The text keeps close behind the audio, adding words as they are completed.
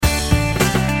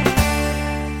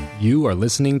You are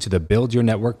listening to the Build Your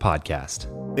Network podcast.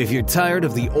 If you're tired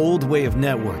of the old way of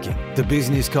networking, the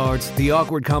business cards, the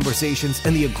awkward conversations,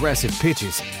 and the aggressive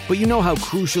pitches, but you know how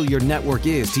crucial your network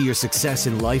is to your success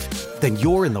in life, then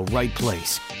you're in the right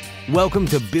place. Welcome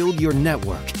to Build Your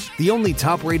Network, the only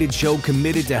top-rated show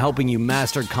committed to helping you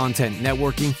master content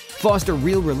networking, foster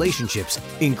real relationships,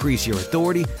 increase your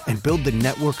authority, and build the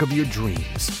network of your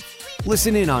dreams.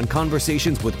 Listen in on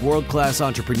conversations with world-class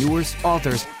entrepreneurs,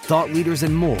 authors, thought leaders,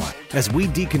 and more as we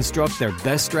deconstruct their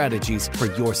best strategies for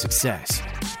your success.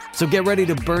 So get ready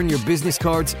to burn your business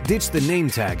cards, ditch the name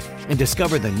tag, and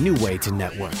discover the new way to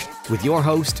network with your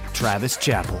host, Travis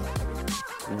Chappell.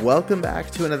 Welcome back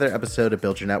to another episode of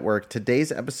Build Your Network.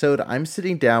 Today's episode, I'm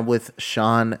sitting down with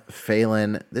Sean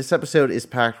Phalon. This episode is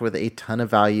packed with a ton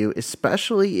of value,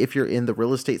 especially if you're in the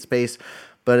real estate space.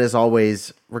 But as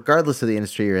always, regardless of the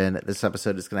industry you're in, this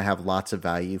episode is going to have lots of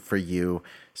value for you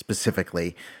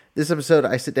specifically. This episode,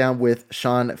 I sit down with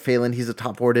Sean Phalon. He's a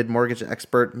top-awarded mortgage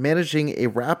expert managing a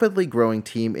rapidly growing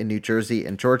team in New Jersey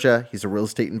and Georgia. He's a real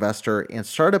estate investor and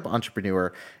startup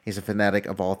entrepreneur. He's a fanatic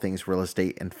of all things real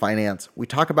estate and finance. We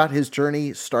talk about his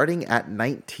journey starting at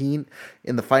 19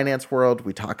 in the finance world.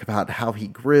 We talk about how he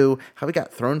grew, how he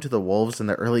got thrown to the wolves in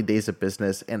the early days of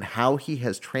business, and how he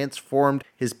has transformed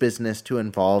his business to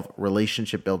involve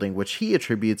relationship building, which he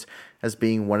attributes as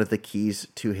being one of the keys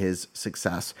to his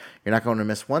success. You're not going to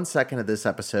miss 1 second of this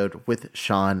episode with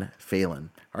Sean Phalon.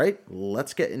 All right,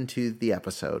 let's get into the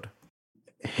episode.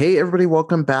 Hey, everybody.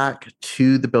 Welcome back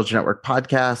to the Build Your Network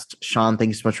podcast. Sean, thank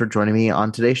you so much for joining me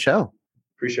on today's show.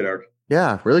 Appreciate it, Eric.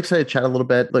 Yeah, really excited to chat a little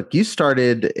bit. Look, you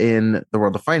started in the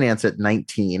world of finance at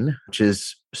 19, which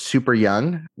is super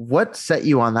young. What set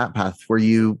you on that path? Were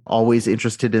you always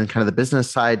interested in kind of the business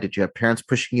side? Did you have parents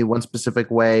pushing you one specific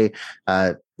way?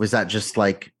 Was that just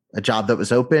like a job that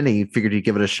was open and you figured you'd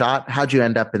give it a shot? How'd you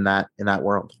end up in that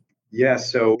world? Yeah,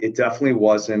 so it definitely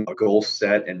wasn't a goal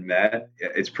set and met.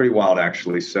 It's pretty wild,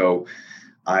 actually. So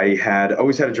I had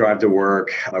always had a drive to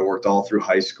work. I worked all through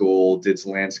high school, did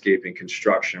landscaping,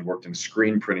 construction, worked in a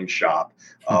screen printing shop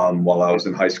while I was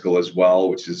in high school as well,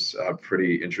 which is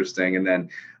pretty interesting. And then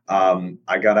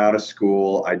I got out of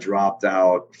school. I dropped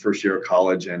out first year of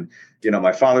college. And,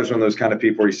 my father's one of those kind of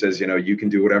people where he says, you can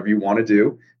do whatever you want to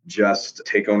do. Just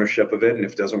take ownership of it. And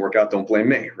if it doesn't work out, don't blame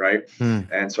me. Right.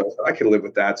 And so I thought I could live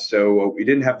with that. So we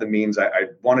didn't have the means. I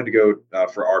wanted to go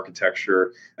for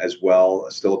architecture as well,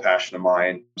 still a passion of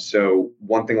mine. So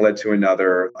one thing led to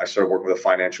another. I started working with a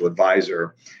financial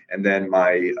advisor. And then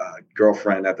my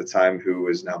girlfriend at the time, who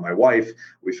is now my wife,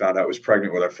 we found out was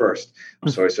pregnant with our first.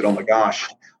 So I said, oh my gosh,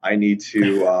 I need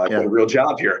to get a real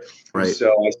job here. Right.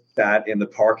 So I sat in the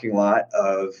parking lot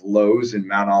of Lowe's in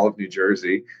Mount Olive, New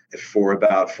Jersey for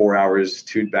about 4 hours,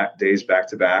 2 days back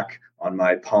to back on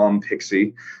my Palm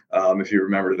Pixie, if you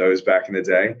remember those back in the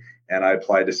day. And I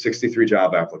applied to 63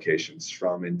 job applications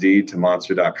from Indeed to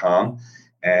Monster.com.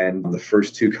 And the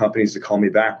first 2 companies to call me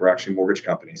back were actually mortgage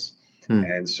companies.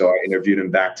 And so I interviewed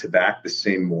them back to back the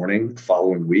same morning, the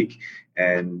following week.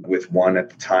 And with one at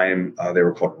the time, they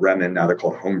were called Remen. Now they're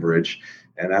called Homebridge.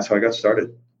 And that's how I got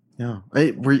started. Yeah.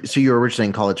 So you were originally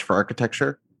in college for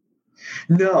architecture?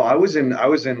 No, I was in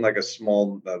like a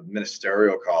small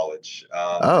ministerial college.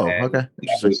 Okay. That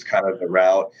was kind of the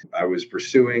route I was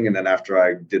pursuing. And then after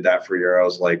I did that for a year, I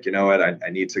was like, you know what, I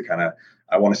need to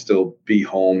I want to still be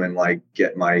home and like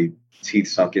get my teeth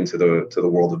sunk into the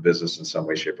world of business in some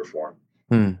way, shape, or form.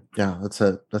 Yeah, that's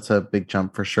a big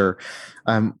jump for sure.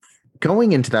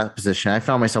 Going into that position, I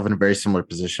found myself in a very similar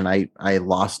position. I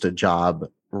lost a job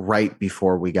right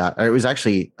before it was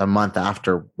actually a month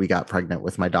after we got pregnant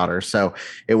with my daughter. So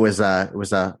it was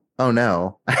oh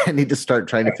no, I need to start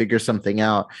trying to figure something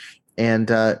out. And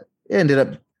it ended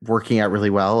up working out really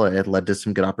well. It led to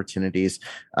some good opportunities.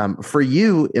 For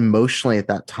you emotionally at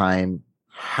that time,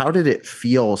 how did it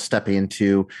feel stepping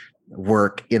into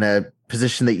work in a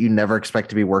position that you never expect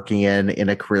to be working in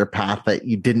a career path that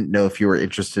you didn't know if you were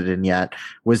interested in yet?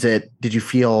 Did you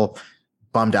feel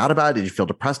bummed out about it? Did you feel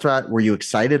depressed about it? Were you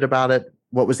excited about it?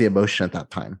 What was the emotion at that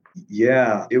time?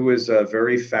 Yeah, it was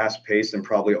very fast paced and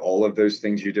probably all of those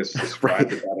things you just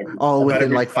described. Right. All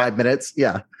within like 5 minutes.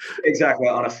 Yeah, exactly.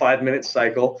 On a 5-minute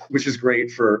cycle, which is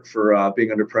great for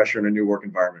being under pressure in a new work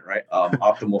environment, right?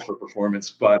 Optimal for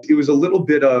performance. But it was a little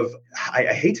bit of, I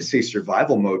hate to say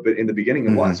survival mode, but in the beginning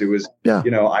it was,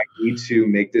 I need to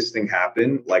make this thing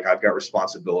happen. Like I've got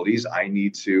responsibilities. I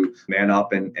need to man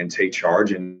up and take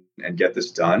charge and get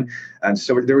this done. And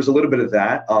so there was a little bit of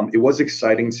that. It was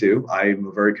exciting too. I'm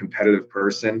a very competitive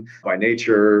person by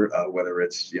nature, whether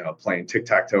it's, playing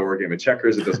tic-tac-toe or a game of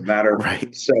checkers, it doesn't matter.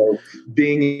 Right. So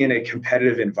being in a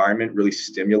competitive environment really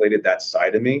stimulated that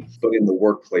side of me, but in the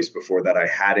workplace before that I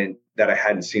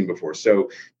hadn't seen before. So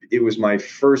it was my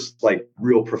first like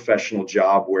real professional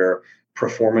job where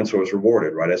performance was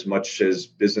rewarded, right? As much as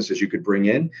business as you could bring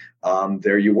in,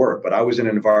 there you were. But I was in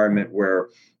an environment where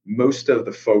most of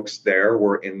the folks there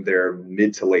were in their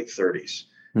mid to late 30s.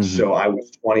 Mm-hmm. So I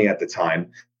was 20 at the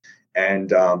time.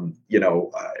 And,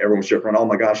 everyone was joking around, oh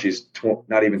my gosh, he's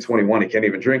not even 21. He can't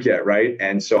even drink yet, right?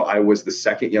 And so I was the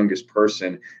second youngest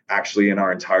person actually in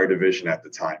our entire division at the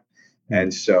time. Mm-hmm.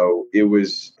 And so it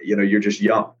was, you're just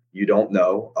young. You don't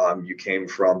know. You came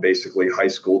from basically high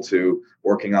school to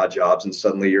working odd jobs, and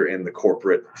suddenly you're in the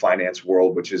corporate finance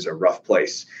world, which is a rough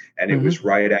place. And it was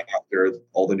right after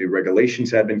all the new regulations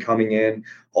had been coming in.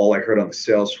 All I heard on the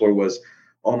sales floor was,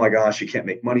 oh my gosh, you can't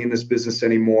make money in this business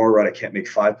anymore, right? I can't make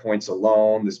 5 points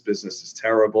alone. This business is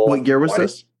terrible. What year was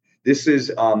this? This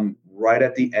is right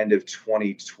at the end of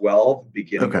 2012,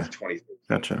 beginning of 2013.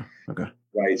 Gotcha. Okay.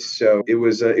 Right. So it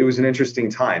was an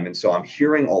interesting time. And so I'm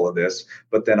hearing all of this,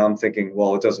 but then I'm thinking,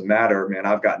 well, it doesn't matter, man.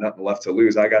 I've got nothing left to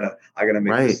lose. I gotta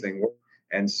make this thing work.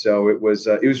 And so it was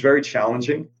very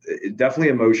challenging, definitely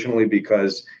emotionally,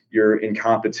 because you're in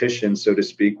competition, so to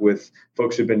speak, with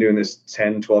folks who've been doing this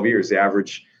 10, 12 years. The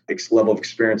average level of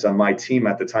experience on my team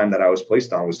at the time that I was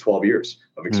placed on was 12 years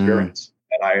of experience.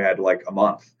 And I had like a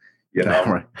month.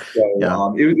 Right.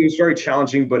 So it was very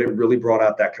challenging, but it really brought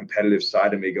out that competitive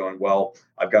side of me going, well,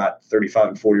 I've got 35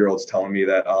 and 40-year-olds telling me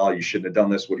that, oh, you shouldn't have done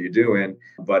this. What are you doing?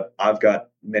 But I've got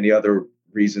many other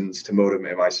reasons to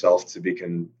motivate myself to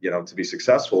be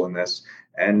successful in this.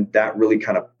 And that really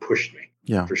kind of pushed me.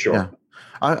 Yeah, for sure. Yeah.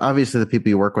 Obviously, the people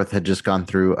you work with had just gone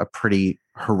through a pretty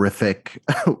horrific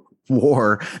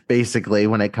war, basically,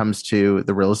 when it comes to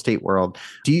the real estate world.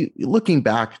 Looking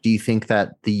back, do you think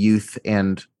that the youth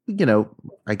and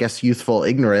I guess youthful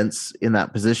ignorance in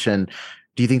that position,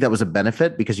 do you think that was a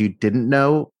benefit because you didn't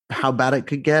know how bad it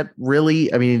could get?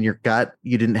 Really? I mean, in your gut,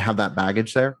 you didn't have that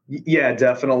baggage there? Yeah,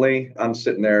 definitely. I'm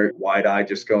sitting there wide-eyed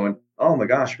just going, oh my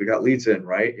gosh, we got leads in,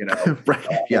 right? Right.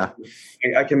 Yeah.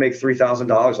 I can make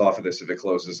 $3,000 off of this if it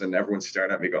closes, and everyone's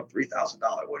staring at me going, $3,000?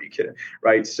 What are you kidding?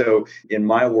 Right. So in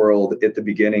my world at the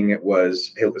beginning, it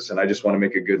was, hey, listen, I just want to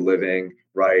make a good living,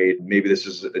 right? Maybe this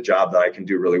is a job that I can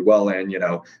do really well in,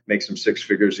 make some 6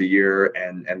 figures a year.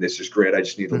 And this is great. I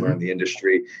just need to learn the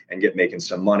industry and get making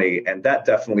some money. And that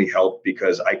definitely helped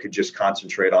because I could just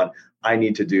concentrate on, I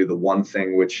need to do the one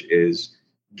thing, which is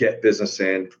get business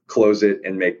in, close it,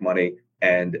 and make money.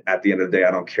 And at the end of the day,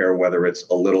 I don't care whether it's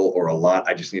a little or a lot.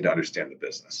 I just need to understand the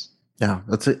business. Yeah,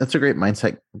 that's a great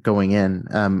mindset going in.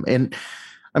 And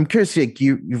I'm curious, like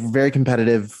you're very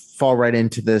competitive, fall right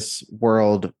into this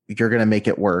world. You're going to make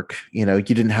it work. You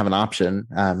didn't have an option.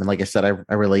 And like I said,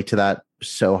 I relate to that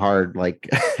so hard. Like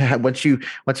once you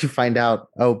find out,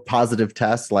 positive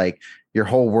tests, like your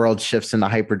whole world shifts into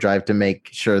hyperdrive to make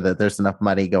sure that there's enough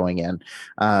money going in.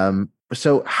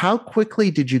 So how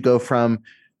quickly did you go from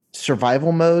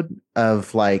survival mode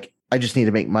of like, I just need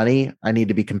to make money, I need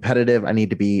to be competitive, I need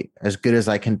to be as good as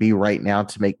I can be right now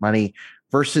to make money,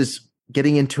 versus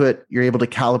getting into it, you're able to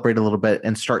calibrate a little bit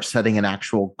and start setting an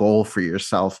actual goal for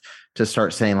yourself to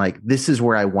start saying like, this is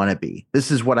where I want to be.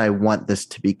 This is what I want this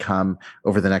to become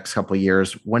over the next couple of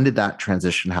years. When did that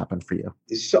transition happen for you?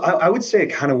 So I would say it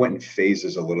kind of went in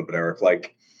phases a little bit, Eric.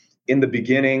 Like in the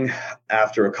beginning,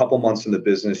 after a couple months in the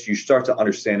business, you start to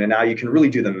understand, and now you can really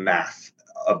do the math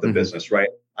of the business, right?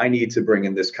 I need to bring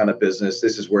in this kind of business.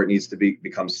 This is where it needs to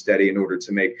become steady in order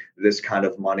to make this kind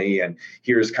of money. And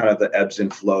here's kind of the ebbs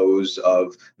and flows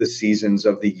of the seasons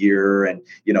of the year. And,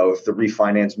 if the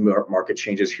refinance market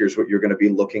changes, here's what you're going to be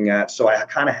looking at. So I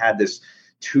kind of had this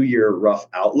 2-year rough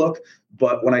outlook.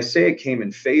 But when I say it came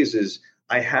in phases,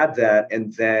 I had that.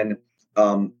 And then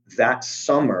that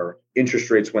summer, interest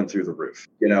rates went through the roof.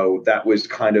 That was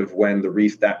kind of when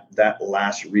that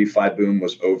last refi boom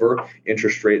was over.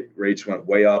 Interest rates went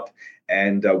way up.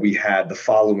 And we had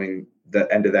the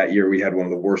end of that year, we had one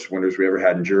of the worst winters we ever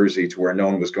had in Jersey, to where no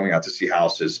one was going out to see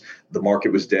houses. The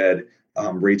market was dead.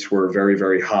 Rates were very,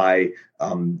 very high.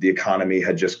 The economy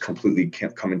had just completely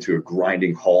come into a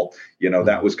grinding halt.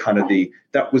 That was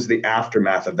the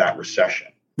aftermath of that recession.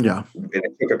 Yeah. And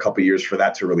it took a couple of years for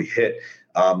that to really hit.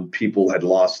 People had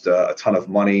lost a ton of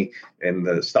money in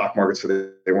the stock market, so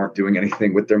they weren't doing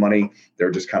anything with their money. They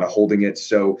were just kind of holding it.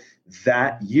 So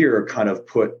that year kind of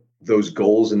put those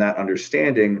goals and that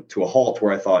understanding to a halt,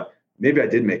 where I thought, maybe I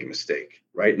did make a mistake.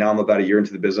 Right now, I'm about a year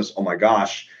into the business. Oh my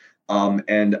gosh,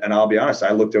 And I'll be honest,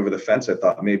 I looked over the fence. I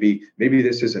thought maybe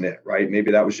this isn't it, right?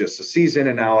 Maybe that was just a season,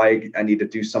 and now I need to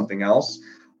do something else.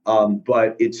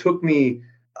 But it took me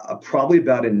probably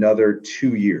about another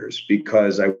 2 years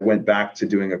because I went back to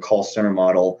doing a call center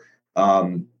model.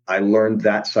 I learned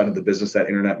that side of the business, that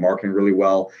internet marketing, really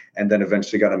well, and then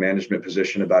eventually got a management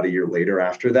position about a year later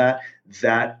after that.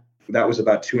 That was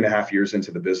about 2.5 years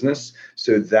into the business.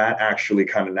 So that actually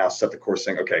kind of now set the course,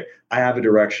 saying, okay, I have a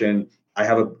direction. I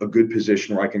have a good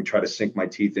position where I can try to sink my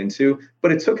teeth into,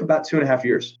 but it took about 2.5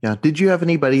 years. Yeah. Did you have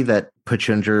anybody that put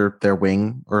you under their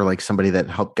wing, or like somebody that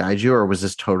helped guide you? Or was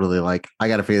this totally like, I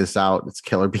got to figure this out, it's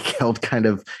kill or be killed kind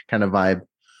of vibe?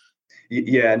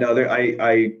 Yeah, no,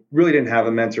 I really didn't have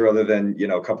a mentor other than,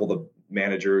 a couple of the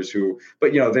managers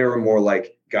but they were more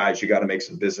like, guys, you got to make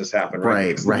some business happen.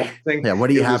 Right. Yeah. What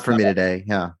do you have for me today?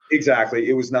 Yeah, exactly.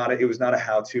 It was not a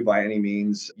how-to by any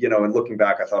means, and looking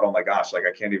back, I thought, oh my gosh, like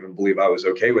I can't even believe I was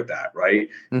okay with that. Right.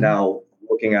 Mm-hmm. Now,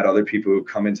 looking at other people who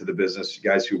come into the business,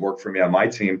 guys who work for me on my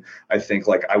team, I think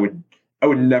like I would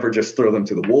never just throw them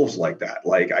to the wolves like that.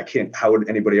 Like how would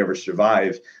anybody ever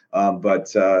survive?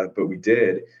 But we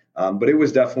did. But it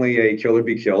was definitely a kill or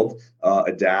be killed,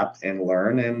 adapt and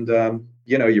learn. And,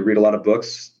 you read a lot of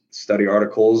books, study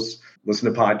articles,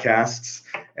 listen to podcasts,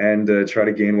 and try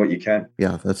to gain what you can.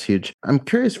 Yeah, that's huge. I'm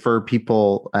curious for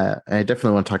people, I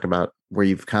definitely want to talk about where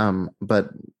you've come, but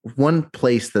one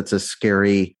place that's a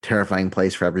scary, terrifying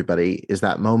place for everybody is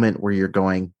that moment where you're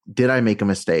going, did I make a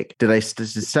mistake? Did I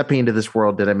stepping into this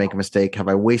world? Did I make a mistake? Have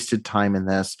I wasted time in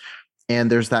this? And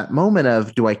there's that moment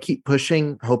of, do I keep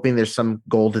pushing, hoping there's some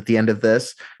gold at the end of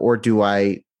this? Or do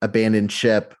I abandon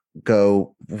ship,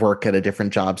 go work at a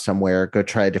different job somewhere, go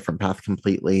try a different path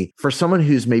completely? For someone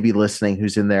who's maybe listening,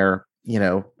 who's in their,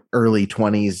 early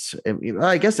 20s,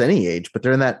 I guess any age, but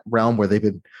they're in that realm where they've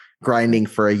been grinding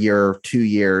for a year or 2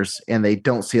 years and they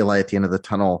don't see a light at the end of the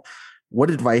tunnel. What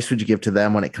advice would you give to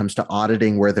them when it comes to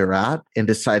auditing where they're at and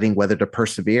deciding whether to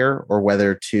persevere or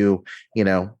whether to,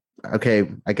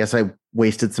 okay, I guess I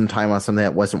wasted some time on something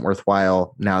that wasn't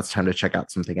worthwhile. Now it's time to check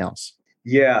out something else.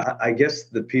 Yeah, I guess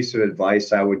the piece of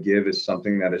advice I would give is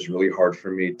something that is really hard for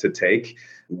me to take,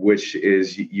 which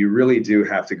is you really do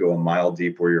have to go a mile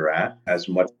deep where you're at, as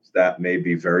much as that may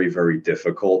be very, very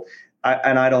difficult.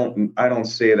 I don't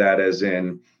say that as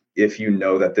in, if you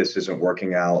know that this isn't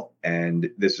working out and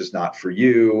this is not for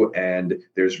you, and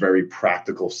there's very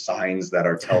practical signs that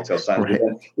are telltale signs, right,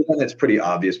 then it's pretty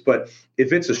obvious. But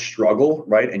if it's a struggle,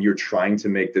 right, and you're trying to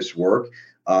make this work,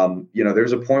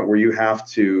 there's a point where you have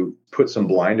to put some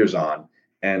blinders on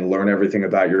and learn everything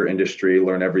about your industry,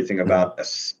 learn everything about a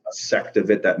sect of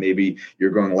it that maybe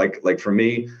you're going like for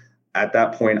me. At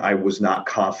that point, I was not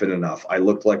confident enough. I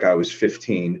looked like I was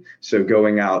 15. So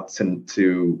going out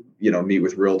to meet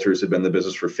with realtors who've been in the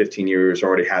business for 15 years,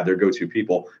 already had their go-to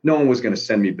people, no one was going to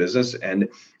send me business. And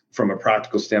from a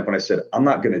practical standpoint, I said, I'm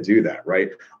not going to do that, right?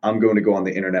 I'm going to go on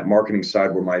the internet marketing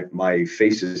side where my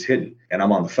face is hidden and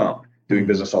I'm on the phone doing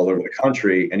business all over the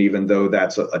country. And even though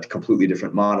that's a completely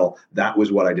different model, that was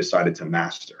what I decided to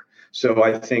master. So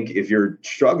I think if you're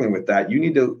struggling with that, you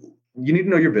need to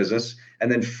know your business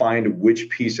and then find which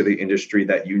piece of the industry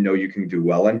that you can do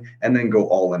well in, and then go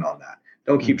all in on that.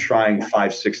 Don't keep trying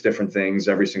 5-6 different things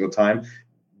every single time.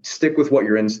 Stick with what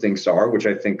your instincts are, which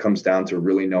I think comes down to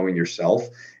really knowing yourself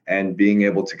and being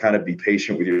able to kind of be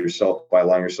patient with yourself by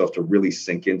allowing yourself to really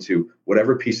sink into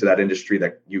whatever piece of that industry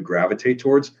that you gravitate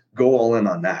towards. Go all in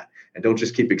on that. And don't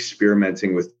just keep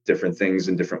experimenting with different things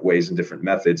in different ways and different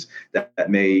methods that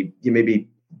you may be,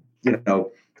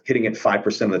 hitting it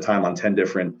 5% of the time on 10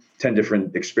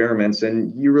 different experiments,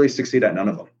 and you really succeed at none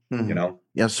of them. Mm-hmm.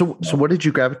 Yeah. So what did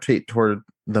you gravitate toward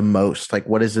the most? Like,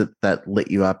 what is it that lit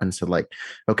you up and said, like,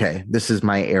 okay, this is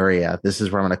my area. This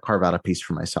is where I'm going to carve out a piece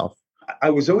for myself?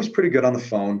 I was always pretty good on the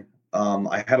phone.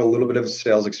 I had a little bit of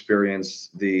sales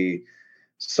experience the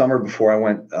summer before I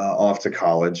went off to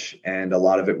college, and a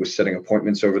lot of it was setting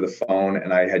appointments over the phone,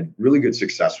 and I had really good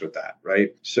success with that,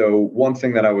 right? So one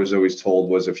thing that I was always told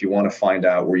was, if you want to find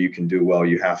out where you can do well,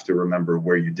 you have to remember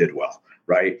where you did well,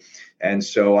 right? And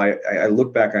so I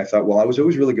look back and I thought, well, I was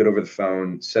always really good over the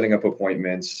phone, setting up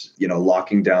appointments,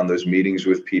 locking down those meetings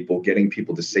with people, getting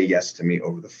people to say yes to me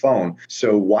over the phone.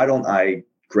 So why don't I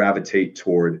gravitate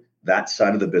toward that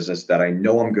side of the business that I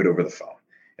know I'm good over the phone?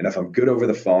 And if I'm good over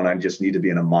the phone, I just need to be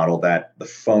in a model that the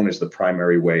phone is the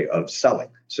primary way of selling,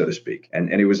 so to speak.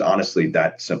 And it was honestly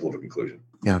that simple of a conclusion.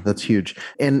 Yeah, that's huge.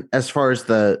 And as far as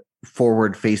the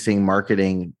forward-facing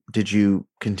marketing, did you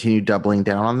continue doubling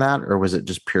down on that? Or was it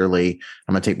just purely,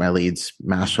 I'm going to take my leads,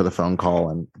 master the phone call,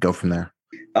 and go from there?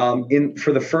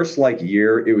 For the first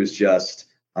year, it was just,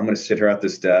 I'm going to sit here at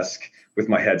this desk with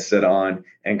my headset on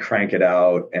and crank it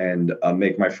out and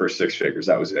make my first six figures.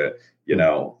 That was it,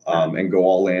 and go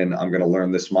all in. I'm going to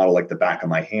learn this model like the back of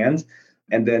my hand.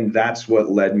 And then that's what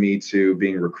led me to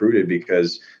being recruited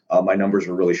because my numbers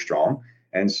were really strong.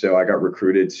 And so I got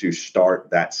recruited to start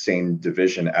that same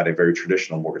division at a very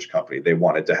traditional mortgage company. They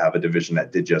wanted to have a division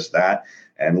that did just that,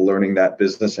 and learning that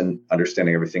business and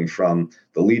understanding everything from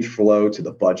the lead flow to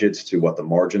the budgets to what the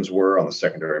margins were on the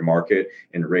secondary market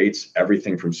and rates,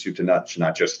 everything from soup to nuts,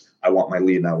 not just I want my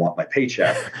lead and I want my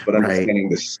paycheck, but understanding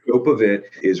the scope of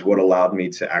it is what allowed me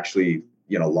to actually,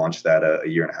 launch that a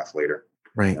year and a half later.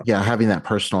 Right. Yeah. Having that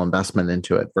personal investment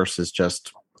into it versus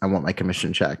just I want my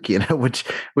commission check, which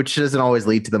doesn't always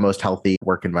lead to the most healthy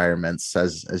work environments,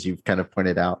 as you've kind of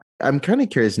pointed out. I'm kind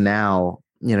of curious now,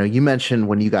 you mentioned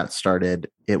when you got started,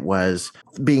 it was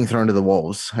being thrown to the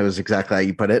wolves. It was exactly how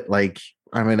you put it. Like,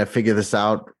 I'm going to figure this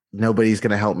out. Nobody's going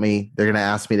to help me. They're going to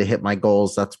ask me to hit my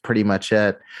goals. That's pretty much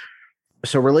it.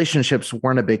 So relationships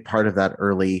weren't a big part of that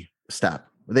early step.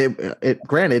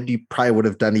 Granted, you probably would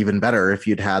have done even better if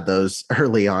you'd had those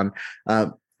early on.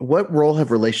 What role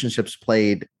have relationships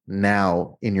played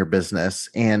now in your business,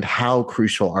 and how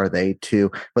crucial are they to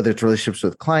whether it's relationships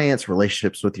with clients,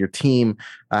 relationships with your team?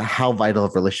 How vital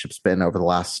have relationships been over the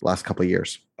last couple of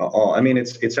years?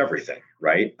 It's everything,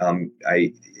 right?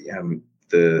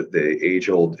 The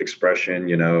age-old expression,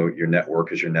 your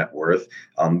network is your net worth.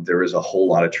 There is a whole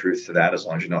lot of truth to that as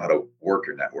long as you know how to work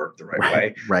your network the right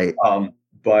way. Right.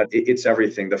 But it's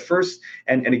everything. The first,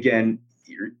 and again,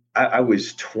 I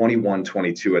was 21,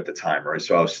 22 at the time, right?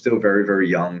 So I was still very, very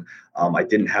young. I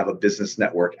didn't have a business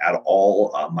network at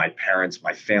all. My parents,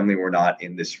 my family were not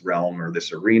in this realm or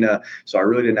this arena. So I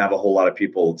really didn't have a whole lot of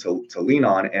people to lean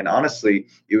on. And honestly,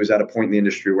 it was at a point in the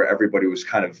industry where everybody was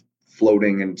kind of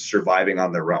floating and surviving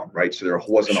on their own, right? So there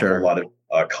wasn't a whole lot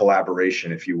of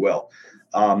collaboration, if you will.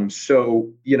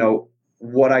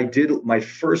 What I did, my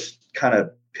first kind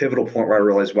of pivotal point where I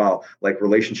realized, wow, like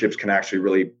relationships can actually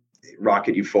really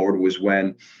rocket you forward was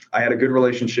when I had a good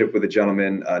relationship with a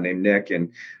gentleman named Nick,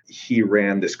 and he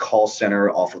ran this call center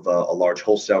off of a large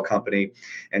wholesale company.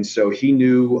 And so he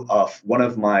knew one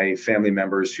of my family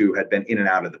members who had been in and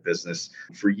out of the business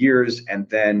for years. And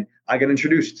then I got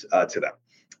introduced to them,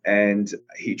 and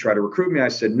he tried to recruit me. I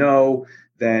said no.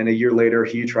 Then a year later,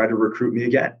 he tried to recruit me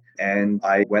again. And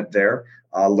I went there,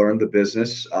 learned the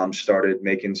business, started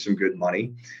making some good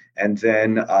money. And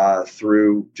then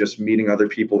through just meeting other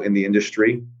people in the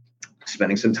industry,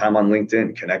 spending some time on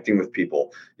LinkedIn, connecting with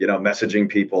people, messaging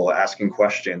people, asking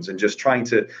questions, and just trying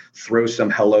to throw some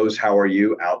hellos, how are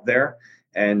you out there,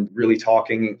 and really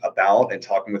talking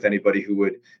with anybody who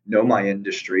would know my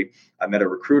industry. I met a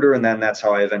recruiter, and then that's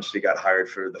how I eventually got hired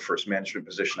for the first management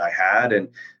position I had, and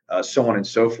so on and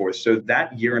so forth. So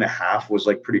that year and a half was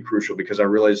like pretty crucial because I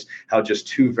realized how just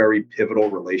two very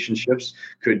pivotal relationships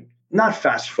could not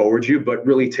fast forward you, but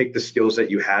really take the skills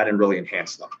that you had and really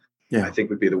enhance them. Yeah, I think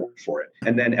would be the word for it.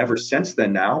 And then ever since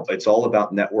then, now it's all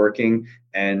about networking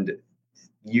and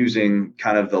using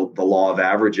kind of the law of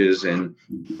averages and,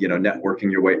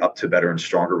 networking your way up to better and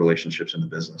stronger relationships in the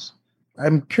business.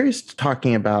 I'm curious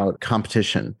talking about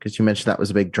competition, because you mentioned that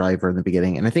was a big driver in the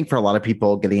beginning. And I think for a lot of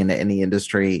people getting into any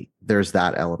industry, there's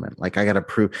that element. Like I got to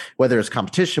prove, whether it's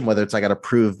competition, whether it's I got to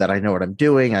prove that I know what I'm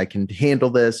doing, I can handle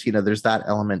this, there's that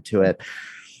element to it.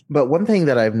 But one thing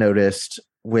that I've noticed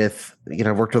with,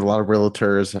 I've worked with a lot of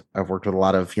realtors, I've worked with a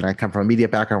lot of, I come from a media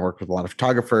background, worked with a lot of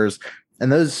photographers,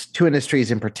 and those two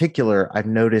industries in particular, I've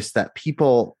noticed that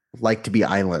people like to be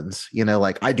islands,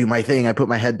 like I do my thing, I put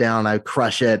my head down, I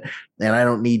crush it, and I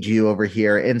don't need you over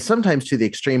here. And sometimes to the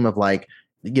extreme of like,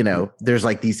 there's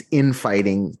like these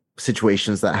infighting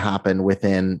situations that happen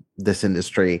within this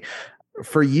industry.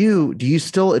 For you, do you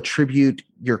still attribute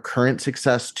your current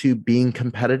success to being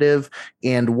competitive?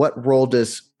 And what role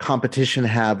does competition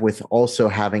have with also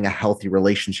having a healthy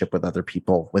relationship with other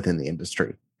people within the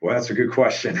industry? Well, that's a good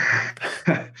question.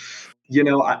 I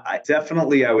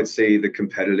would say the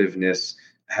competitiveness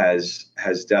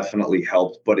has definitely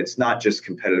helped, but it's not just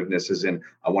competitiveness as in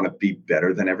I want to be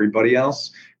better than everybody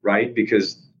else, right?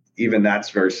 Because even that's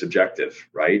very subjective,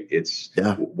 right? It's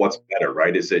what's better,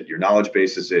 right? Is it your knowledge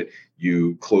base? Is it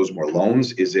you close more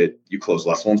loans? Is it you close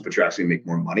less loans, but you actually make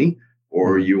more money?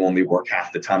 Or you only work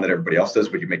half the time that everybody else does,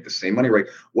 but you make the same money, right?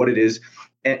 What it is.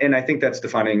 And I think that's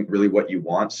defining really what you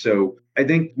want. So I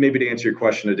think maybe to answer your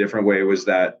question a different way was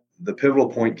that the pivotal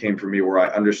point came for me where I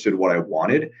understood what I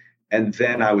wanted. And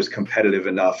then I was competitive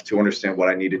enough to understand what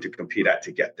I needed to compete at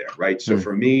to get there, right? So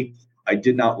for me, I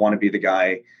did not want to be the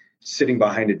guy sitting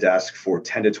behind a desk for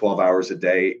 10 to 12 hours a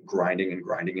day, grinding and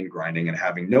grinding and grinding and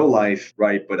having no life,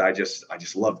 right? But I just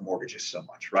love mortgages so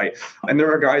much, right? And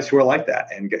there are guys who are like that,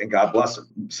 and God bless them.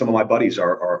 Some of my buddies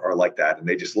are like that, and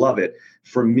they just love it.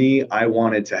 For me, I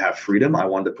wanted to have freedom. I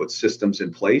wanted to put systems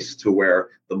in place to where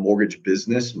the mortgage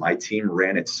business, my team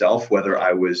ran itself, whether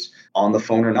I was on the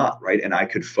phone or not, right? And I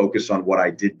could focus on what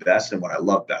I did best and what I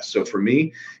loved best. So for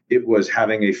me, it was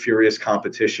having a furious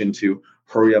competition to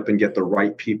hurry up and get the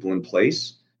right people in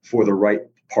place for the right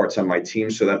parts on my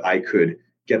team so that I could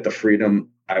get the freedom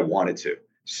I wanted to.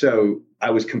 So I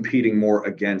was competing more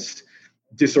against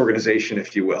disorganization,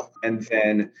 if you will. And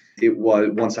then it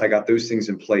was, once I got those things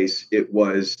in place, it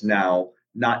was now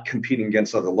not competing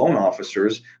against other loan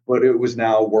officers, but it was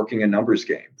now working a numbers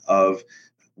game of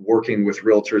working with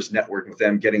realtors, networking with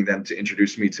them, getting them to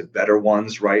introduce me to better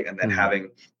ones, right? And then having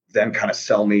them kind of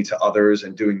sell me to others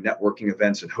and doing networking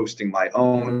events and hosting my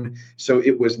own. So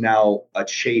it was now a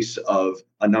chase of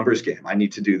a numbers game. I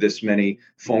need to do this many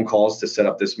phone calls to set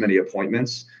up this many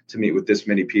appointments, to meet with this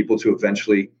many people, to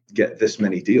eventually get this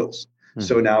many deals.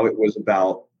 So now it was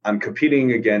about, I'm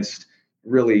competing against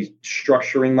really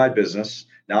structuring my business.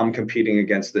 Now I'm competing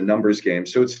against the numbers game.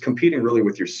 So it's competing really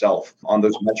with yourself on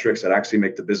those metrics that actually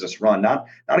make the business run, not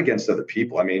against other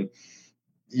people. I mean,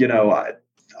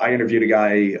 I interviewed a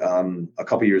guy a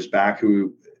couple years back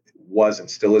who was and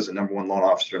still is the number one loan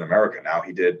officer in America. Now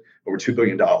he did over $2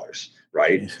 billion,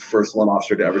 right? Jeez. First loan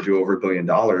officer to ever do over $1 billion.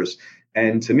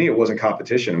 And to me, it wasn't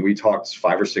competition. We talked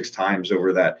 5 or 6 times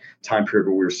over that time period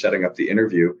where we were setting up the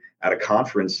interview at a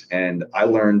conference. And I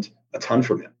learned a ton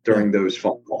from him during those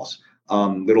phone calls,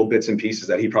 little bits and pieces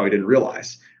that he probably didn't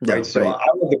realize. Right. Yeah, so right.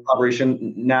 I love the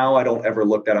collaboration. Now I don't ever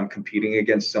look that I'm competing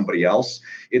against somebody else.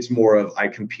 It's more of I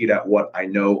compete at what I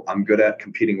know I'm good at,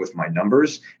 competing with my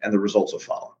numbers, and the results will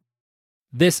follow.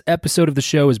 This episode of the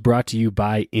show is brought to you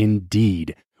by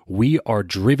Indeed. We are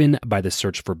driven by the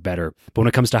search for better. But when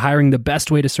it comes to hiring, the best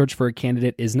way to search for a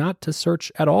candidate is not to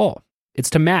search at all.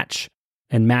 It's to match,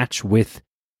 and match with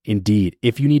Indeed.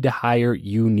 If you need to hire,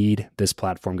 you need this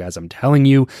platform, guys. I'm telling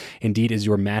you, Indeed is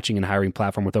your matching and hiring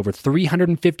platform with over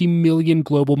 350 million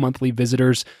global monthly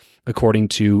visitors, according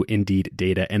to Indeed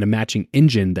data, and a matching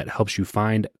engine that helps you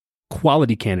find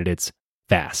quality candidates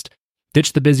fast.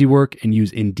 Ditch the busy work and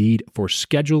use Indeed for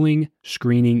scheduling,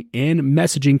 screening, and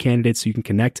messaging candidates so you can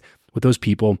connect with those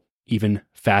people even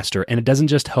faster. And it doesn't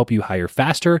just help you hire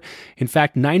faster. In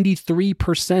fact,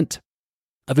 93%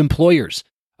 of employers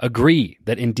agree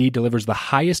that Indeed delivers the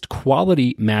highest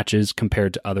quality matches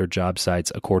compared to other job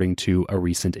sites, according to a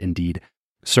recent Indeed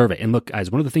survey. And look, guys,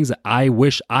 one of the things that I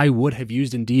wish I would have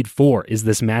used Indeed for is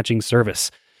this matching service.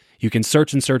 You can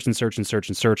search and search and search and search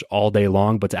and search all day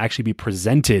long, but to actually be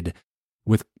presented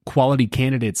with quality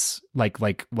candidates,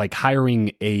 like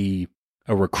hiring a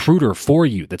recruiter for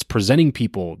you that's presenting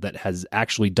people that has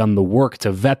actually done the work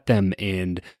to vet them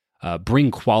and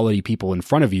bring quality people in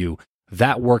front of you.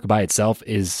 That work by itself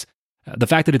is the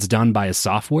fact that it's done by a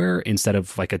software instead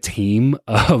of like a team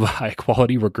of high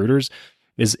quality recruiters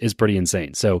is pretty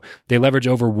insane. So they leverage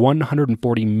over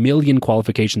 140 million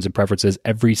qualifications and preferences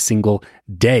every single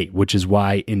day, which is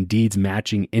why Indeed's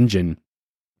matching engine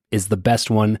is the best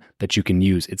one that you can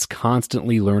use. It's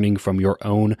constantly learning from your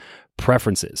own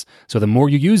preferences. So the more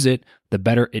you use it, the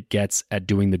better it gets at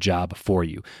doing the job for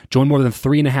you. Join more than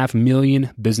 3.5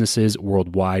 million businesses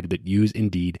worldwide that use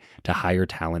Indeed to hire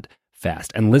talent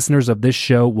fast. And listeners of this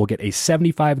show will get a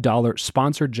 $75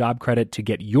 sponsored job credit to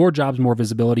get your jobs more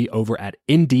visibility over at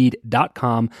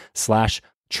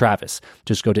Indeed.com/Travis.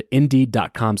 Just go to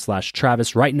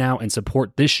Indeed.com/Travis right now and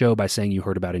support this show by saying you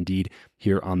heard about Indeed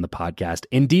here on the podcast.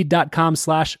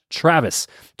 Indeed.com/Travis.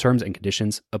 Terms and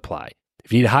conditions apply.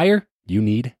 If you need to hire, you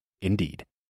need Indeed.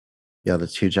 Yeah,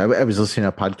 that's huge. I was listening to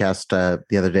a podcast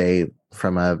the other day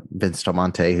from Vince Del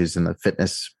Monte, who's in the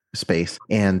fitness space.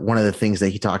 And one of the things that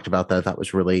he talked about that I thought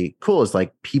was really cool is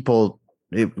like people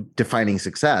defining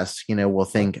success, will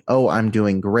think, oh, I'm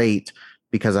doing great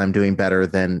because I'm doing better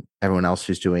than everyone else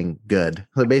who's doing good.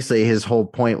 So basically his whole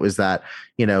point was that,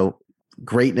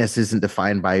 greatness isn't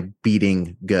defined by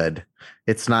beating good.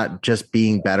 It's not just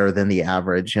being better than the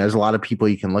average. There's a lot of people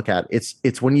you can look at.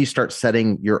 It's when you start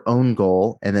setting your own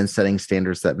goal and then setting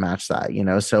standards that match that,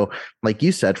 So like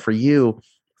you said, for you,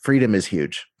 freedom is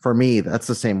huge. For me, that's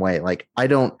the same way. Like I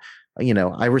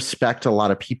respect a lot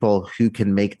of people who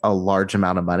can make a large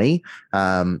amount of money.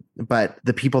 But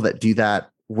the people that do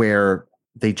that where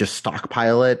they just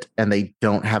stockpile it and they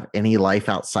don't have any life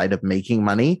outside of making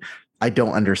money, I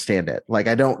don't understand it. Like,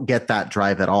 I don't get that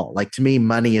drive at all. Like, to me,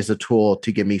 money is a tool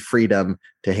to give me freedom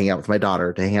to hang out with my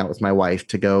daughter, to hang out with my wife,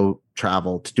 to go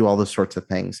travel, to do all those sorts of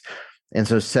things. And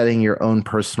so setting your own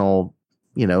personal,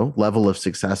 level of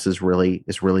success is really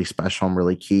special and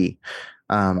really key.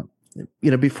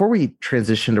 Before we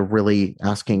transition to really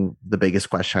asking the biggest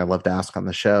question I love to ask on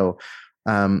the show,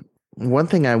 one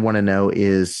thing I want to know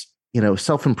is,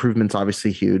 self-improvement's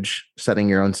obviously huge. Setting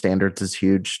your own standards is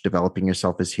huge. Developing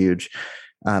yourself is huge.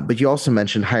 But you also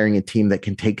mentioned hiring a team that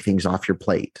can take things off your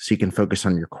plate so you can focus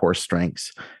on your core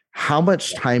strengths. How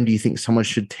much time do you think someone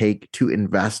should take to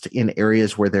invest in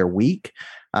areas where they're weak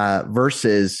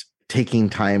versus taking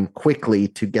time quickly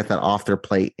to get that off their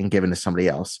plate and given to somebody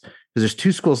else? Because there's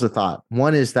two schools of thought.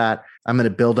 One is that I'm going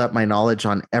to build up my knowledge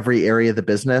on every area of the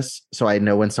business so I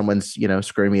know when someone's,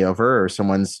 screwing me over or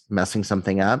someone's messing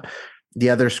something up. The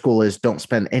other school is don't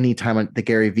spend any time on the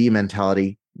Gary Vee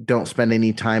mentality. Don't spend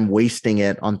any time wasting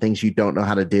it on things you don't know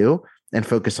how to do and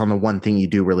focus on the one thing you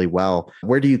do really well.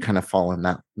 Where do you kind of fall in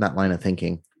that line of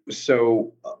thinking?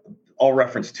 So I'll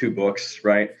reference two books,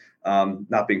 right?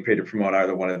 Not being paid to promote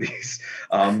either one of these.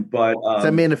 But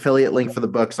send me an affiliate link for the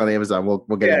books on Amazon.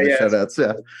 We'll get in the show notes.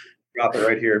 Yeah. Drop it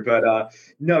right here. But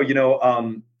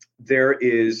no, there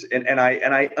is, and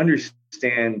I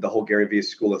understand the whole Gary Vee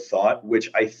school of thought, which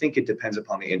I think it depends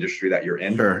upon the industry that you're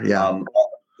in. Sure. Yeah.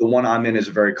 The one I'm in is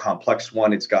a very complex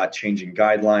one. It's got changing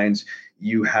guidelines.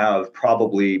 You have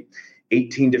probably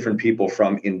 18 different people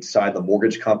from inside the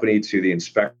mortgage company to the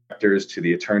inspectors, to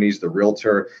the attorneys, the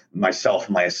realtor, myself,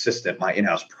 my assistant, my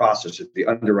in-house processor, the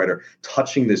underwriter,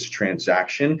 touching this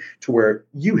transaction to where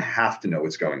you have to know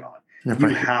what's going on. You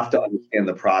have to understand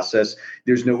the process.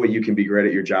 There's no way you can be great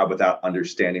at your job without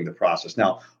understanding the process.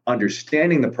 Now,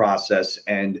 understanding the process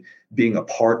and being a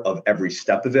part of every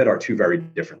step of it are two very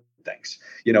different things.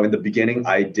 In the beginning,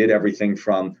 I did everything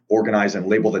from organize and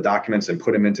label the documents and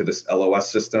put them into this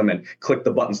LOS system and click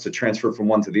the buttons to transfer from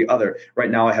one to the other. Right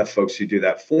now, I have folks who do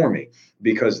that for me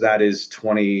because that is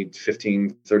 $20,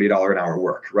 $15, $30 an hour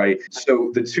work, right? So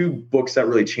the two books that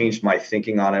really changed my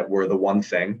thinking on it were The One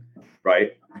Thing,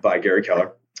 right, by Gary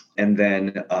Keller, and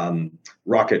then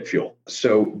Rocket Fuel.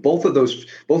 So both of those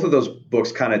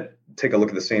books kind of take a look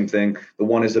at the same thing. The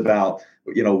one is about,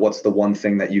 what's the one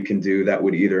thing that you can do that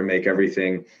would either make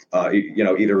everything,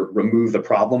 either remove the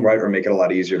problem, right, or make it a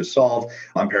lot easier to solve.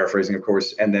 I'm paraphrasing, of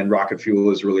course. And then Rocket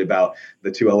Fuel is really about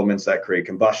the two elements that create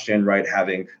combustion, right,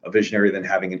 having a visionary, then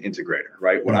having an integrator,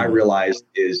 right? What I realized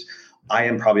is I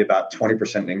am probably about 20%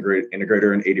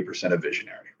 integrator and 80% a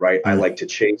visionary, right? I like to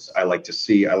chase, I like to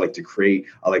see, I like to create,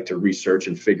 I like to research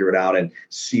and figure it out and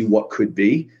see what could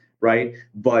be, right?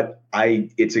 But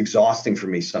it's exhausting for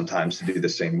me sometimes to do the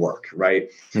same work, right?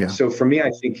 Yeah. So for me,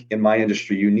 I think in my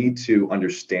industry, you need to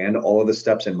understand all of the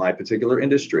steps in my particular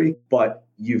industry, but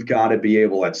you've got to be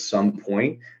able at some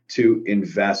point to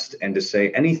invest and to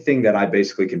say anything that I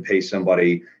basically can pay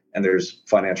somebody. And there's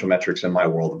financial metrics in my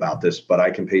world about this, but I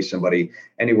can pay somebody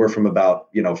anywhere from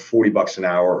about, $40 an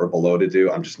hour or below to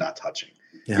do. I'm just not touching,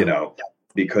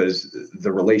 because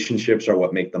the relationships are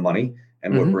what make the money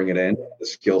and what bring it in, the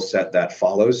skill set that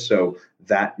follows. So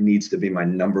that needs to be my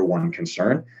number one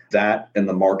concern. That and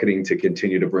the marketing to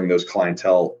continue to bring those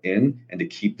clientele in and to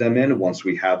keep them in once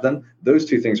we have them. Those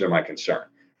two things are my concern.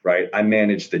 Right. I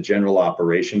manage the general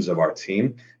operations of our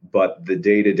team, but the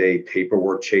day-to-day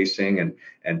paperwork chasing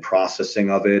and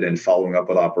processing of it and following up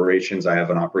with operations. I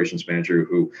have an operations manager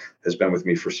who has been with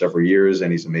me for several years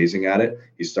and he's amazing at it.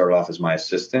 He started off as my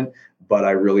assistant, but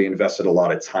I really invested a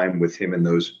lot of time with him in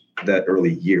that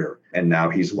early year. And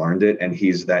now he's learned it and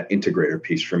he's that integrator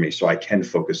piece for me. So I can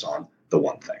focus on the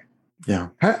one thing. Yeah.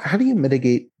 How do you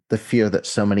mitigate the fear that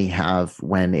so many have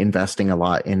when investing a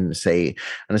lot in, say,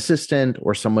 an assistant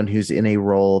or someone who's in a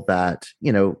role that,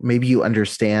 maybe you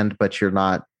understand, but you're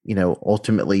not,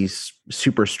 ultimately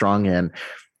super strong in?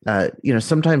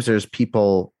 Sometimes there's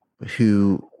people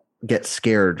who get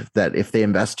scared that if they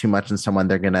invest too much in someone,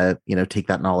 they're going to, take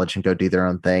that knowledge and go do their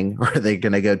own thing, or they're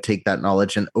going to go take that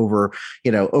knowledge and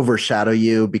overshadow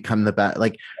you, become the bad.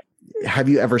 Like, have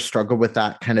you ever struggled with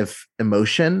that kind of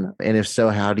emotion? And if so,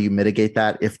 how do you mitigate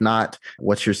that? If not,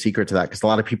 what's your secret to that? Because a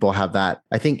lot of people have that.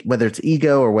 I think whether it's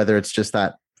ego or whether it's just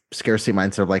that scarcity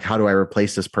mindset of like, how do I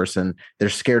replace this person? They're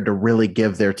scared to really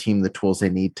give their team the tools they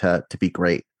need to be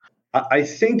great. I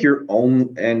think your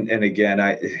own, and again,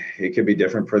 it could be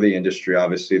different for the industry.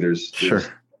 Obviously, there's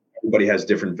everybody has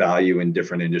different value in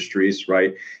different industries,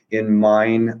 right? In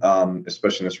mine,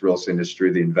 especially in this real estate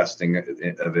industry, the investing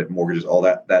of it, mortgages, all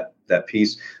that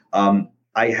piece.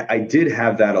 I did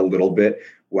have that a little bit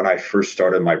when I first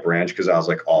started my branch because I was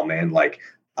like, oh man,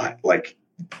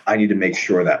 I need to make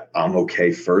sure that I'm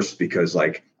okay first because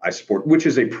I support, which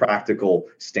is a practical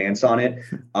stance on it.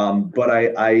 But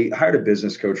I hired a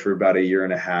business coach for about a year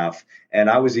and a half. And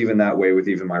I was even that way with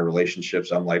even my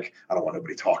relationships. I'm like, I don't want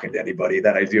nobody talking to anybody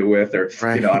that I deal with, or,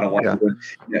 Right. I don't want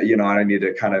to, I need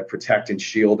to kind of protect and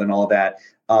shield and all that.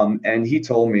 And he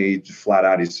told me flat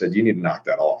out, he said, you need to knock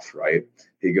that off. Right.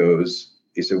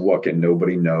 He said, what, can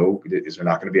nobody know? Is there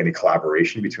not going to be any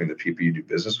collaboration between the people you do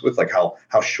business with? Like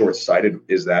how short-sighted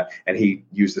is that? And he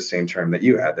used the same term that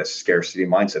you had, that scarcity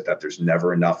mindset, that there's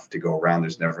never enough to go around.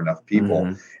 There's never enough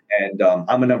people. And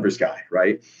I'm a numbers guy,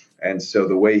 right? And so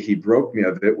the way he broke me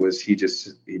of it was he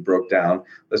broke down,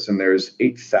 listen, there's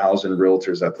 8,000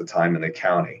 realtors at the time in the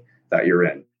county that you're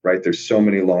in, right? There's so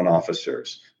many loan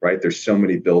officers, right? There's so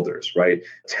many builders, right?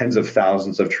 Tens of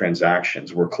thousands of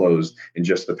transactions were closed in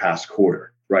just the past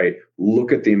quarter, right?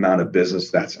 Look at the amount of business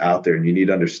that's out there. And you need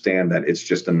to understand that it's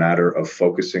just a matter of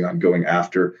focusing on going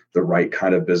after the right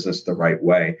kind of business the right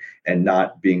way, and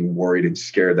not being worried and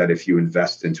scared that if you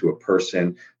invest into a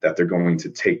person that they're going to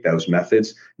take those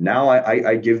methods. Now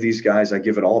I give these guys, I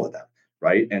give it all to them,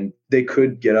 right? And they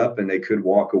could get up and they could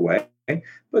walk away.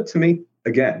 But to me,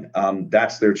 again,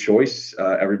 that's their choice.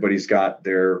 Everybody's got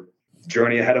their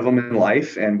journey ahead of them in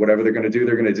life, and whatever they're going to do,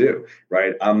 they're going to do,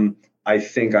 right? I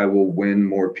think I will win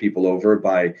more people over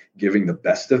by giving the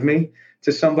best of me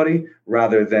to somebody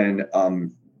rather than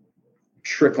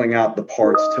trickling out the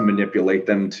parts to manipulate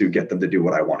them to get them to do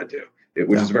what I want to do,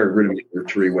 which is a very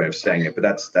rudimentary way of saying it, but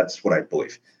that's what I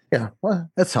believe. Yeah, well,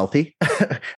 that's healthy.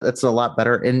 That's a lot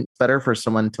better, and better for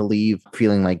someone to leave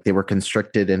feeling like they were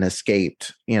constricted and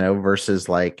escaped, versus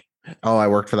like, oh, I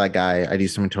worked for that guy, I do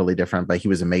something totally different, but he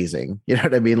was amazing. You know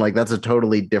what I mean? Like that's a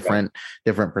totally different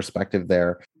perspective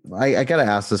there. I got to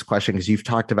ask this question because you've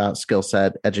talked about skill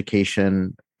set,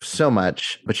 education so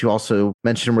much, but you also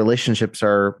mentioned relationships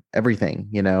are everything.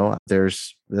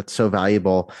 That's so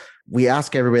valuable. We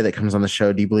ask everybody that comes on the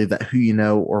show, do you believe that who you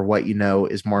know or what you know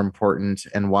is more important,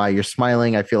 and why? You're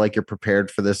smiling. I feel like you're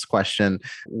prepared for this question.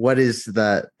 What is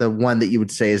the one that you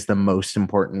would say is the most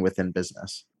important within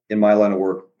business? In my line of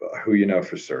work, who you know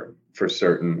for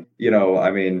certain.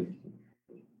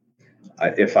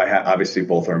 If I had, obviously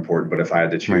both are important, but if I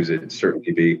had to choose, it'd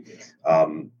certainly be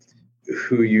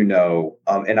who you know.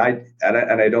 And I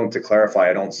don't, to clarify,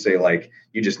 I don't say like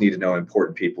you just need to know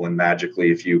important people and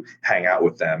magically if you hang out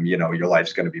with them, your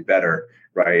life's going to be better,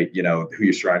 right? Who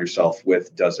you surround yourself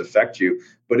with does affect you,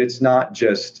 but it's not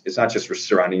just for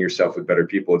surrounding yourself with better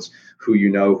people. It's who you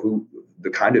know, who the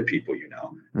kind of people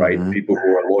right? The people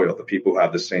who are loyal, the people who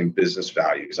have the same business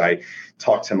values. I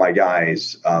talk to my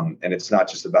guys, and it's not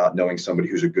just about knowing somebody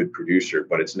who's a good producer,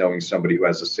 but it's knowing somebody who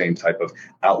has the same type of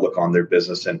outlook on their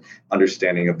business and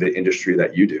understanding of the industry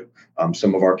that you do.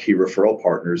 Some of our key referral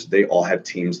partners, they all have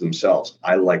teams themselves.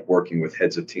 I like working with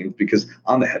heads of teams because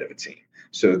I'm the head of a team.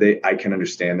 So I can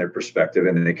understand their perspective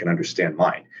and they can understand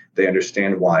mine. They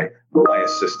understand why my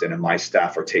assistant and my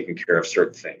staff are taking care of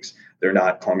certain things. They're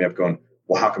not calling me up going,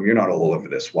 well, how come you're not all over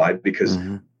this? Why? Because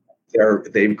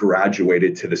they've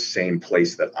graduated to the same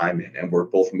place that I'm in, and we're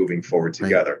both moving forward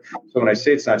together. Right. So when I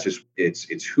say it's not just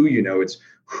it's who you know, it's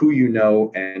who you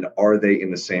know, and are they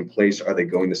in the same place? Are they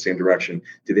going the same direction?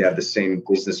 Do they have the same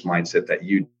business mindset that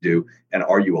you do? And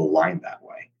are you aligned that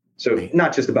way? So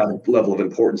not just about the level of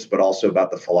importance, but also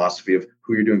about the philosophy of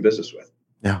who you're doing business with.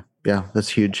 Yeah, that's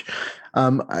huge.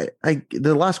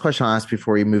 The last question I'll ask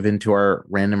before we move into our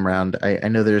random round, I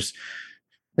know there's,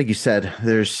 like you said,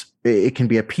 it can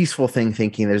be a peaceful thing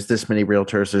thinking there's this many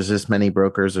realtors, there's this many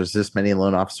brokers, there's this many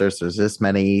loan officers, there's this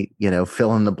many,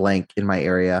 fill in the blank in my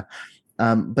area.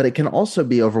 But it can also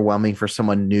be overwhelming for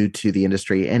someone new to the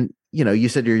industry. And, you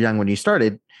said you're young when you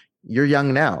started. You're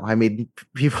young now. I mean,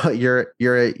 people, you're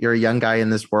a young guy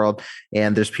in this world,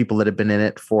 and there's people that have been in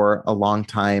it for a long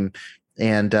time.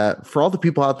 And for all the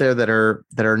people out there that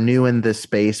are new in this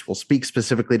space, we'll speak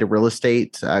specifically to real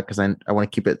estate because I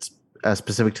want to keep it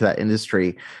specific to that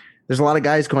industry. There's a lot of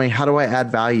guys going, how do I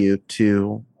add value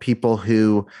to people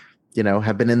who,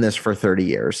 have been in this for 30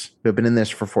 years, who have been in this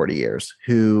for 40 years,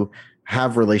 who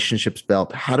have relationships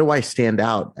built? How do I stand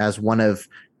out as one of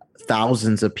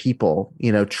thousands of people,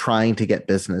 trying to get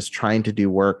business, trying to do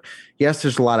work? Yes,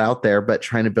 there's a lot out there, but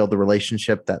trying to build the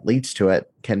relationship that leads to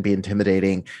it can be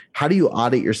intimidating. How do you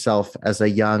audit yourself as a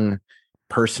young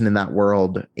person in that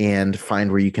world and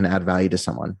find where you can add value to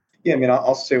someone? Yeah, I mean,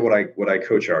 I'll say what I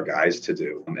coach our guys to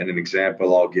do. And an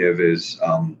example I'll give is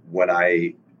when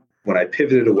I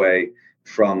pivoted away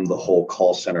from the whole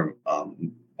call center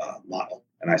model,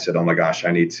 and I said, oh my gosh,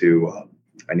 I need to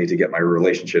get my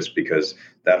relationships because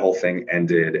that whole thing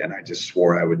ended, and I just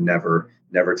swore I would never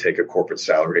take a corporate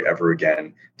salary ever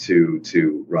again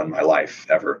to run my life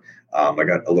ever. I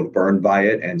got a little burned by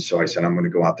it. And so I said, I'm going to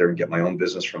go out there and get my own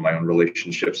business from my own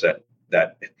relationships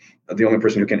that the only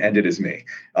person who can end it is me,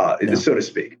 so to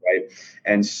speak. Right.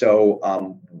 And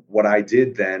so what I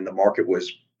did then, the market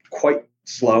was quite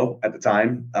slow at the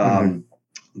time.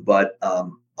 But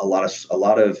a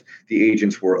lot of the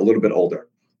agents were a little bit older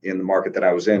in the market that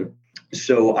I was in.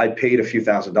 So I paid a few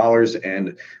 $1,000s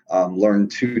and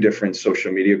learned 2 different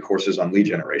social media courses on lead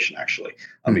generation, actually,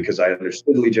 because I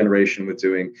understood lead generation with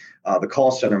doing the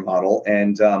call center model.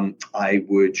 And I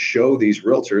would show these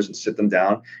realtors and sit them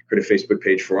down, create a Facebook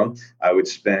page for them. I would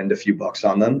spend a few bucks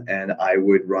on them, and I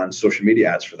would run social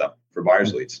media ads for them for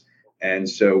buyers leads. And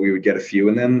so we would get a few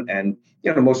in them, and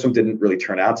most of them didn't really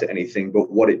turn out to anything.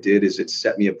 But what it did is it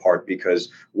set me apart, because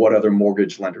what other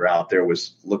mortgage lender out there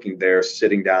was looking there,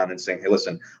 sitting down and saying, hey,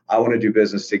 listen, I want to do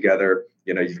business together.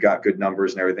 You've got good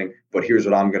numbers and everything, but here's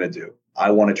what I'm going to do. I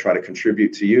want to try to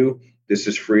contribute to you. This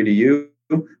is free to you.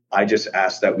 I just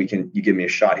ask that you give me a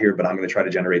shot here, but I'm going to try to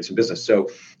generate some business. So,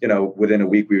 within a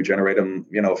week, we would generate them,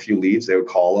 a few leads. They would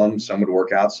call them. Some would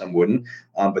work out, some wouldn't.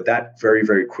 But that very,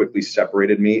 very quickly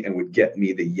separated me and would get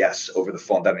me the yes over the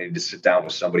phone that I needed to sit down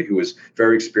with somebody who was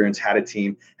very experienced, had a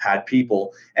team, had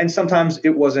people. And sometimes it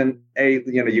wasn't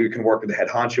you can work with the head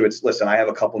honcho. It's, listen, I have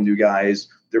a couple new guys.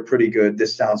 They're pretty good.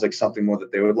 This sounds like something more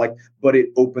that they would like, but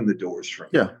it opened the doors for me.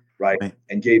 Yeah. Right.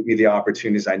 And gave me the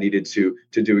opportunities I needed to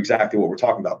do exactly what we're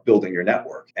talking about, building your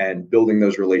network and building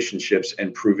those relationships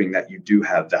and proving that you do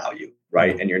have value.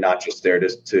 Right. And you're not just there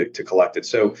to collect it.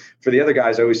 So for the other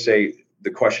guys, I always say the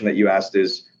question that you asked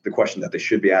is the question that they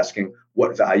should be asking.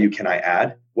 What value can I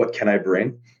add? What can I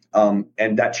bring?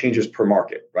 And that changes per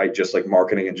market. Right. Just like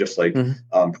marketing and just like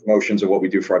promotions of what we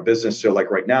do for our business. So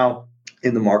like right now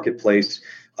in the marketplace,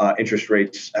 interest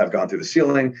rates have gone through the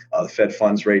ceiling. The Fed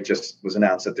funds rate just was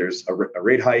announced that there's a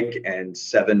rate hike and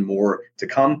 7 more to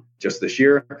come just this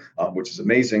year, which is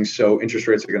amazing. So interest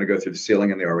rates are going to go through the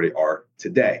ceiling, and they already are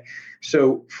today.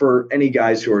 So for any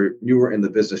guys who are newer in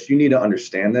the business, you need to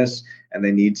understand this, and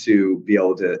they need to be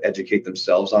able to educate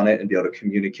themselves on it and be able to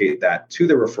communicate that to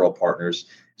their referral partners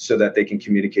so that they can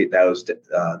communicate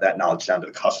that knowledge down to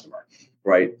the customer,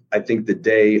 right? I think the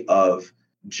day of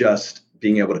just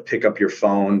being able to pick up your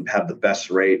phone, have the best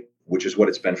rate, which is what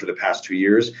it's been for the past 2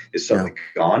 years, is suddenly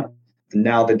gone.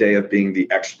 Now the day of being the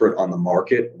expert on the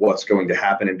market, what's going to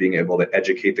happen, and being able to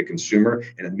educate the consumer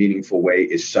in a meaningful way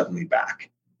is suddenly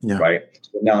back, right?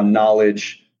 So now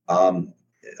knowledge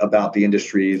about the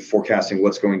industry, forecasting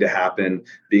what's going to happen,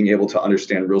 being able to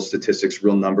understand real statistics,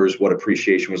 real numbers, what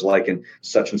appreciation was like in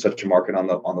such and such a market on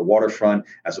the waterfront,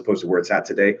 as opposed to where it's at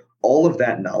today. All of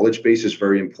that knowledge base is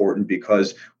very important,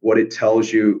 because what it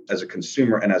tells you as a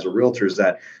consumer and as a realtor is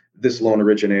that this loan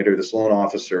originator, this loan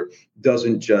officer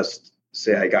doesn't just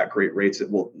say, I got great rates.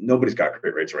 Well, nobody's got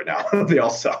great rates right now. They all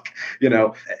suck.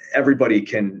 Everybody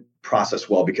can process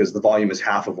well because the volume is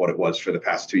half of what it was for the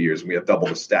past 2 years, and we have double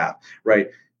the staff, right?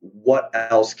 What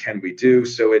else can we do?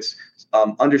 So it's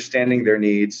understanding their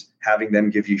needs, having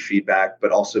them give you feedback,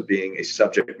 but also being a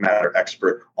subject matter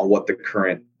expert on what the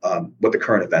current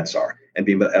events are, and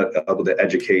being able to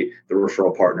educate the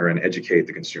referral partner and educate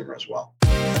the consumer as well.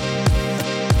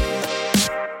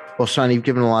 Well, Sean, you've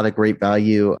given a lot of great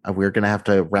value. We're going to have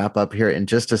to wrap up here in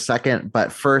just a second.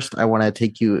 But first, I want to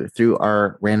take you through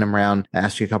our random round,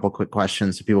 ask you a couple quick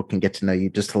questions so people can get to know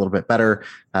you just a little bit better.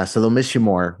 So they'll miss you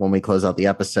more when we close out the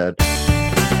episode.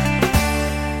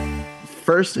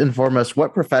 First and foremost,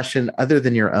 what profession other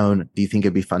than your own do you think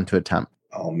it'd be fun to attempt?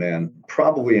 Oh, man,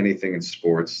 probably anything in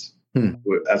sports.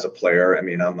 As a player, I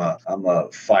mean, I'm a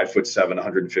 5'7",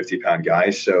 150-pound guy,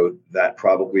 so that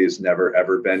probably has never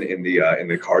ever been in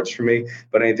the cards for me.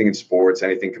 But anything in sports,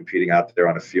 anything competing out there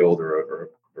on a field or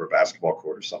a basketball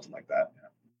court or something like that.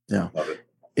 Yeah, love it.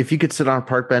 If you could sit on a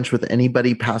park bench with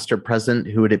anybody, past or present,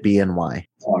 who would it be and why?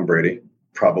 Tom Brady,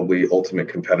 probably ultimate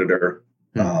competitor.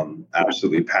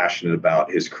 Absolutely passionate about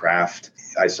his craft.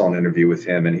 I saw an interview with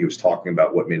him, and he was talking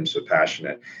about what made him so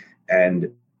passionate,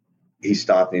 and he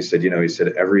stopped and he said,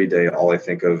 every day, all I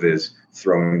think of is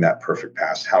throwing that perfect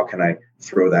pass. How can I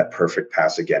throw that perfect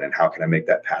pass again? And how can I make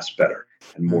that pass better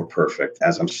and more perfect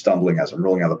as I'm stumbling, as I'm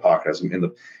rolling out of the pocket, as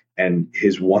I'm and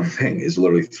his one thing is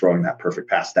literally throwing that perfect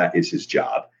pass. That is his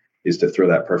job, is to throw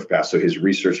that perfect pass. So his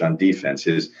research on defense,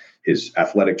 his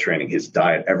athletic training, his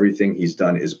diet, everything he's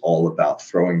done is all about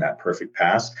throwing that perfect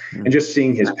pass. And just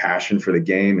seeing his passion for the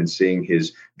game and seeing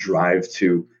his drive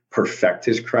to perfect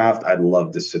his craft. I'd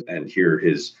love to sit and hear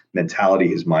his mentality,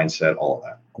 his mindset, all of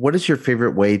that. What is your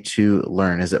favorite way to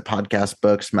learn? Is it podcast,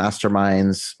 books,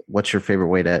 masterminds? What's your favorite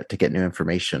way to get new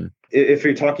information? If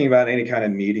you're talking about any kind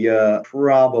of media,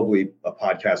 probably a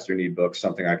podcast or an ebook,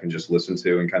 something I can just listen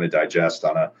to and kind of digest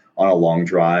on a long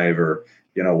drive or,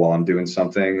 while I'm doing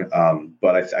something.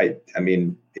 But I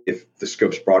mean, if the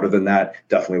scope's broader than that,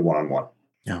 definitely one-on-one.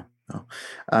 Yeah.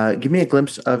 Give me a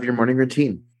glimpse of your morning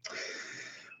routine.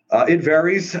 It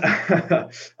varies.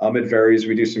 It varies.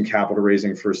 We do some capital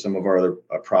raising for some of our other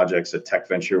projects at Tech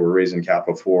Venture. We're raising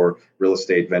capital for real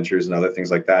estate ventures and other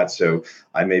things like that. So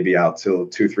I may be out till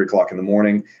 2-3 o'clock in the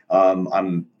morning.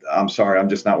 I'm sorry. I'm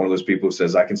just not one of those people who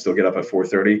says I can still get up at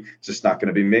 4:30. It's just not going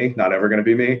to be me. Not ever going to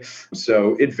be me.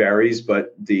 So it varies,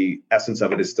 but the essence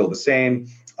of it is still the same.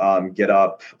 Get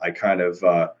up. I kind of,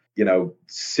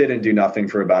 sit and do nothing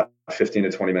for about 15 to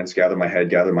 20 minutes, gather my head,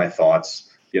 gather my thoughts,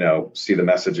 see the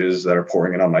messages that are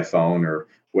pouring in on my phone or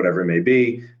whatever it may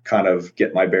be, kind of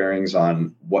get my bearings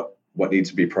on what needs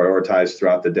to be prioritized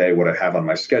throughout the day, what I have on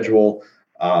my schedule,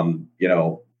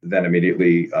 then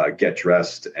immediately get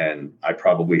dressed. And I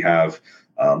probably have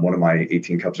one of my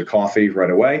 18 cups of coffee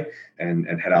right away and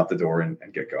head out the door and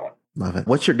get going. Love it.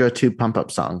 What's your go-to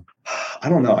pump-up song? I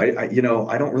don't know.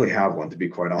 I don't really have one, to be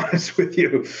quite honest with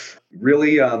you.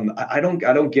 Really, I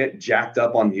don't get jacked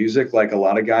up on music like a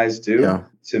lot of guys do. Yeah.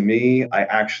 To me, I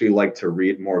actually like to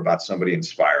read more about somebody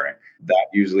inspiring. That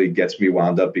usually gets me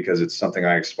wound up because it's something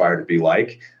I aspire to be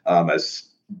like. As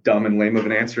dumb and lame of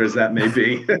an answer as that may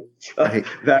be,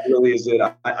 that really is it.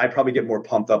 I probably get more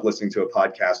pumped up listening to a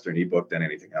podcast or an ebook than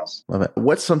anything else. Love it.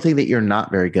 What's something that you're not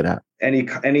very good at?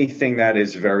 Anything that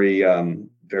is very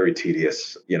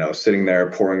tedious, sitting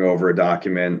there poring over a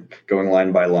document, going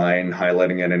line by line,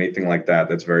 highlighting it, anything like that.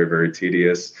 That's very, very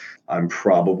tedious. I'm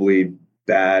probably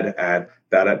bad at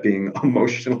being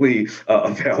emotionally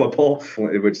available,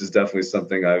 which is definitely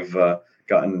something I've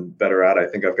gotten better at. I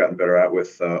think I've gotten better at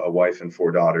with a wife and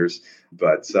 4 daughters,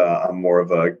 but I'm more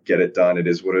of a get it done. It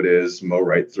is what it is, mow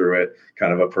right through it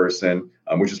kind of a person,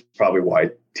 which is probably why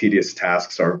tedious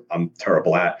tasks I'm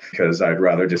terrible at, because I'd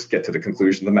rather just get to the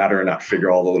conclusion of the matter and not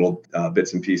figure all the little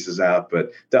bits and pieces out.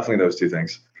 But definitely those two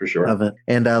things for sure. Love it.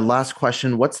 And last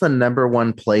question, what's the number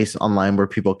one place online where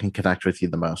people can connect with you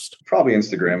the most? Probably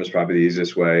Instagram is probably the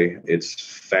easiest way. It's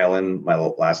Phalon, my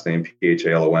last name,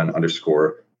 PHALON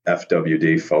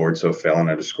 _FWD forward. So Phalon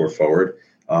 _forward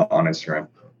on Instagram.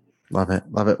 Love it.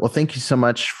 Love it. Well, thank you so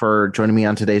much for joining me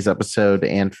on today's episode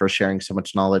and for sharing so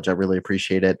much knowledge. I really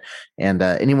appreciate it. And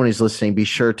anyone who's listening, be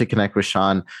sure to connect with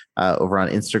Sean over on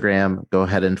Instagram. Go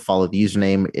ahead and follow the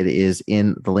username. It is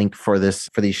in the link for these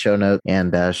show notes.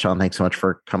 And Sean, thanks so much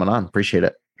for coming on. Appreciate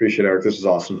it. Appreciate it, Eric. This is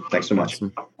awesome. Thanks so much.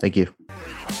 Awesome. Thank you.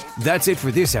 That's it for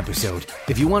this episode.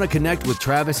 If you want to connect with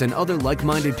Travis and other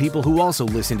like-minded people who also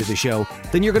listen to the show,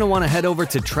 then you're going to want to head over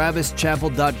to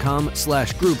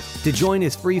travischappell.com/group to join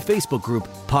his free Facebook group,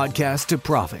 Podcast to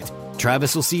Profit.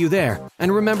 Travis will see you there.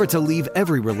 And remember to leave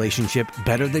every relationship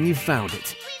better than you found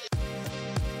it.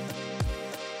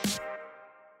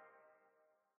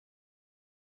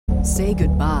 Say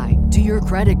goodbye to your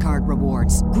credit card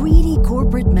rewards. Greedy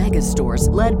corporate mega stores,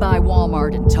 led by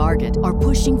Walmart and Target, are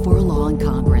pushing for a law in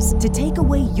Congress to take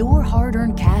away your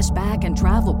hard-earned cash back and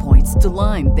travel points to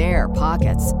line their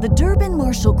pockets. The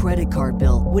Durbin-Marshall credit card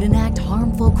bill would enact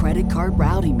harmful credit card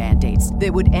routing mandates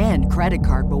that would end credit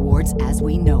card rewards as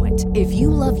we know it. If you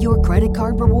love your credit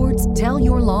card rewards, tell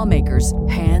your lawmakers,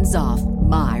 hands off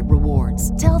my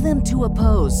rewards. Tell them to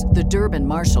oppose the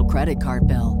Durbin-Marshall credit card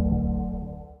bill.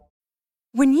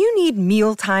 When you need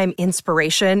mealtime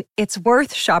inspiration, it's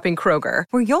worth shopping Kroger,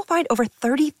 where you'll find over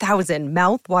 30,000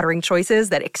 mouth-watering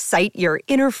choices that excite your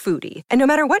inner foodie. And no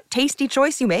matter what tasty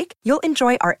choice you make, you'll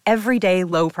enjoy our everyday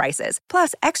low prices,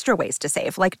 plus extra ways to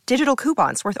save, like digital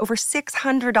coupons worth over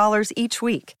 $600 each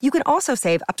week. You can also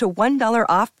save up to $1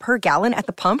 off per gallon at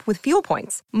the pump with fuel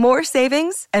points. More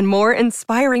savings and more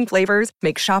inspiring flavors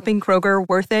make shopping Kroger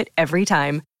worth it every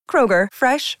time. Kroger,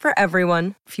 fresh for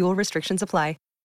everyone. Fuel restrictions apply.